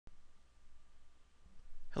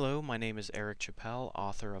Hello, my name is Eric Chappell,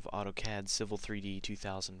 author of AutoCAD Civil 3D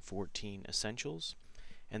 2014 Essentials,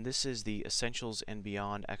 and this is the Essentials and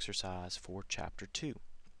Beyond exercise for Chapter 2.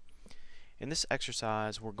 In this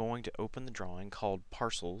exercise, we're going to open the drawing called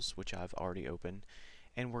Parcels, which I've already opened,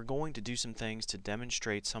 and we're going to do some things to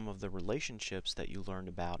demonstrate some of the relationships that you learned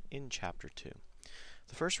about in Chapter 2.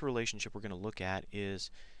 The first relationship we're going to look at is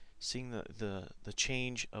seeing the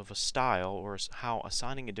change of a style, or how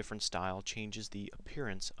assigning a different style changes the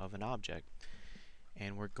appearance of an object.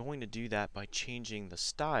 And we're going to do that by changing the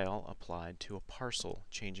style applied to a parcel,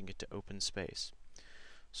 changing it to open space.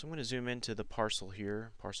 So I'm going to zoom into the parcel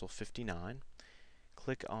here, parcel 59.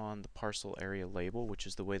 Click on the parcel area label, which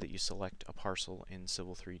is the way that you select a parcel in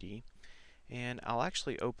Civil 3D. And I'll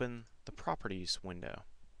actually open the Properties window.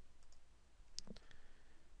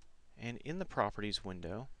 And in the Properties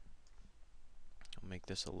window, I'll make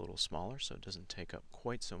this a little smaller so it doesn't take up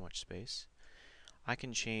quite so much space. I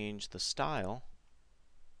can change the style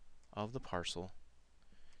of the parcel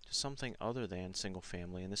to something other than single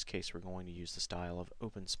family. In this case, we're going to use the style of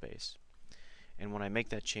open space. And when I make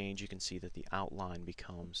that change, you can see that the outline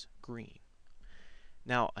becomes green.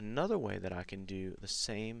 Now, another way that I can do the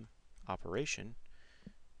same operation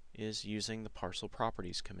is using the Parcel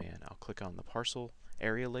Properties command. I'll click on the parcel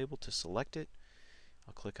area label to select it.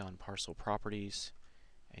 I'll click on Parcel Properties,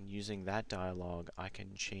 and using that dialog I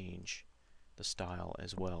can change the style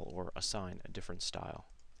as well, or assign a different style,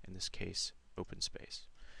 in this case open space.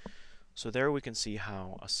 So there we can see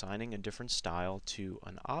how assigning a different style to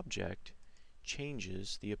an object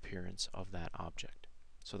changes the appearance of that object.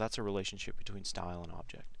 So that's a relationship between style and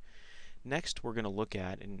object. Next, we're going to look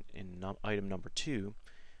at, in item number 2,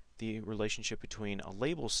 the relationship between a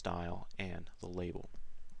label style and the label.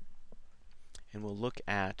 And we'll look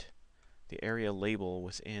at the area label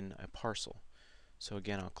within a parcel. So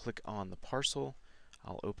again, I'll click on the parcel,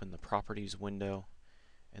 I'll open the Properties window,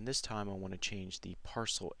 and this time I want to change the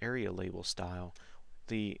parcel area label style.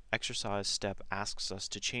 The exercise step asks us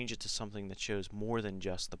to change it to something that shows more than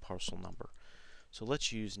just the parcel number. So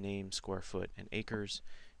let's use name, square foot, and acres,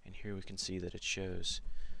 and here we can see that it shows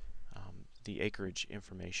the acreage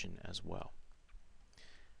information as well.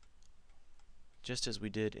 Just as we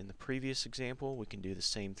did in the previous example, we can do the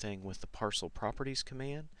same thing with the Parcel Properties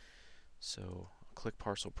command. So I'll click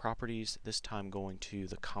Parcel Properties, this time going to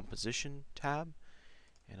the Composition tab,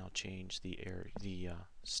 and I'll change the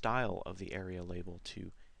style of the area label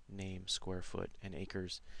to name, square foot, and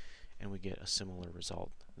acres, and we get a similar result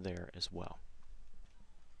there as well.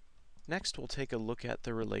 Next, we'll take a look at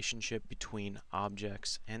the relationship between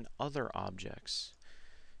objects and other objects.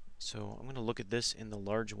 So I'm going to look at this in the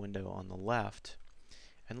large window on the left,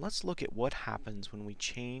 and let's look at what happens when we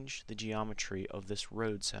change the geometry of this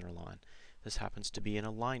road center line. This happens to be an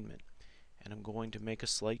alignment, and I'm going to make a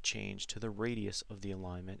slight change to the radius of the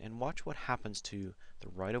alignment, and watch what happens to the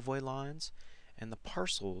right-of-way lines and the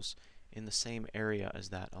parcels in the same area as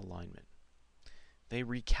that alignment. They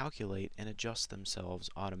recalculate and adjust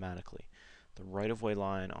themselves automatically. The right-of-way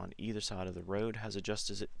line on either side of the road has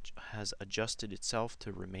adjusted itself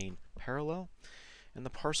to remain parallel, and the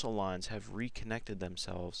parcel lines have reconnected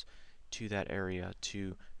themselves to that area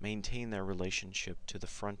to maintain their relationship to the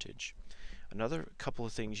frontage. Another couple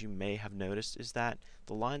of things you may have noticed is that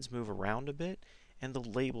the lines move around a bit and the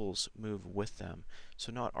labels move with them.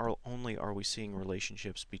 So not only are we seeing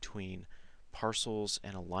relationships between parcels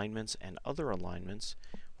and alignments and other alignments,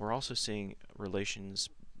 we're also seeing relations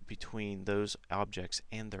between those objects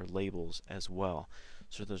and their labels as well.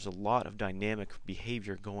 So there's a lot of dynamic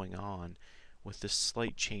behavior going on with this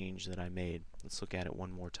slight change that I made. Let's look at it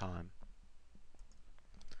one more time.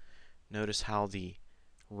 Notice how the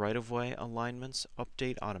right-of-way alignments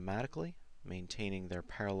update automatically, maintaining their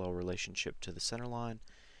parallel relationship to the center line,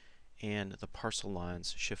 and the parcel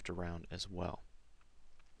lines shift around as well.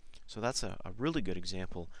 So that's a really good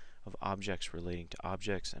example of objects relating to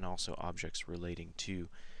objects, and also objects relating to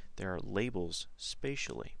their labels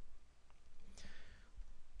spatially.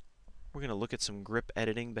 We're going to look at some grip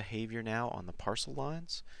editing behavior now on the parcel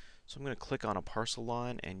lines. So I'm going to click on a parcel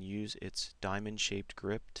line and use its diamond-shaped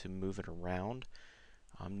grip to move it around.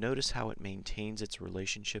 Notice how it maintains its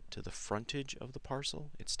relationship to the frontage of the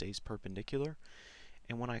parcel. It stays perpendicular.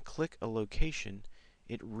 And when I click a location,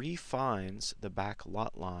 it refines the back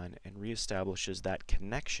lot line and reestablishes that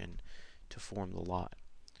connection to form the lot.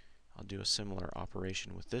 I'll do a similar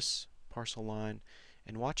operation with this parcel line,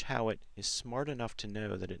 and watch how it is smart enough to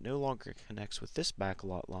know that it no longer connects with this back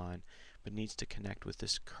lot line, but needs to connect with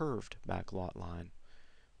this curved back lot line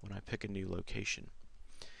when I pick a new location.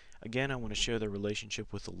 Again, I want to show the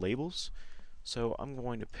relationship with the labels. So I'm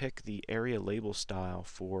going to pick the area label style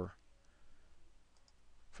for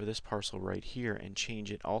this parcel right here and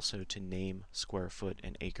change it also to name, square foot,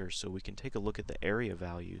 and acres, so we can take a look at the area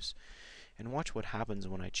values and watch what happens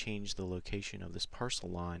when I change the location of this parcel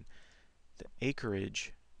line. The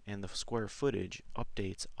acreage and the square footage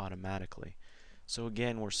updates automatically. So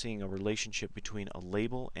again, we're seeing a relationship between a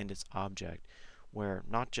label and its object, where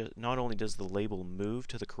not only does the label move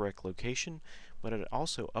to the correct location, but it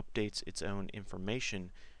also updates its own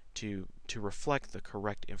information to reflect the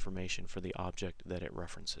correct information for the object that it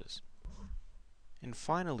references. And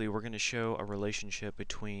finally, we're going to show a relationship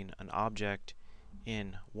between an object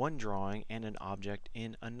in one drawing and an object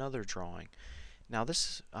in another drawing. Now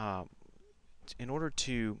this, in order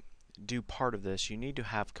to do part of this, you need to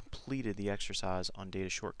have completed the exercise on data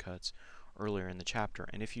shortcuts earlier in the chapter.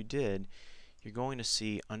 And if you did, you're going to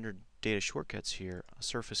see under data shortcuts here a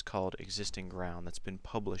surface called existing ground that's been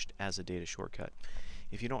published as a data shortcut.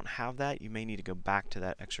 If you don't have that, you may need to go back to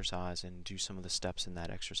that exercise and do some of the steps in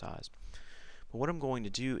that exercise. But what I'm going to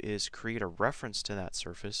do is create a reference to that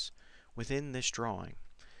surface within this drawing.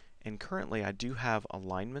 And currently I do have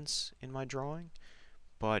alignments in my drawing,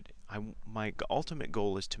 but my ultimate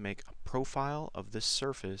goal is to make a profile of this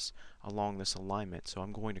surface along this alignment. So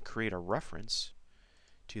I'm going to create a reference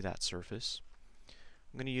to that surface.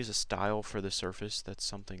 I'm going to use a style for the surface that's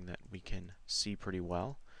something that we can see pretty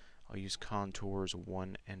well. I'll use contours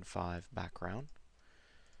 1 and 5 background,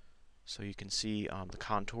 so you can see the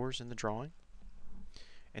contours in the drawing.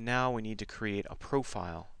 And now we need to create a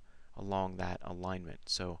profile along that alignment.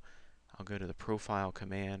 So I'll go to the profile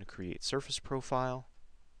command, create surface profile.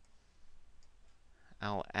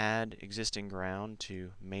 I'll add existing ground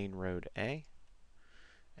to main road A,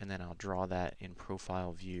 and then I'll draw that in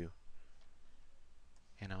profile view.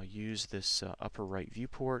 And I'll use this upper right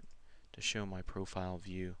viewport to show my profile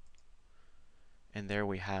view. And there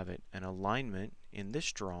we have it. An alignment in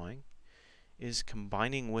this drawing is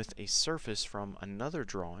combining with a surface from another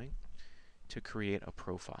drawing to create a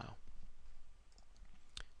profile.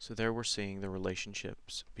 So there we're seeing the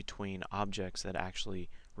relationships between objects that actually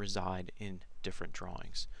reside in different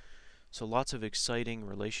drawings. So lots of exciting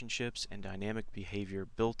relationships and dynamic behavior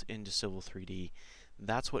built into Civil 3D.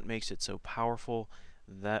 That's what makes it so powerful.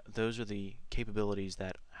 Those are the capabilities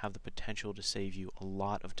that have the potential to save you a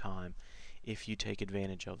lot of time if you take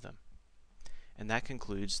advantage of them. And that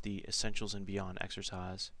concludes the Essentials and Beyond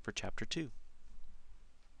exercise for Chapter 2.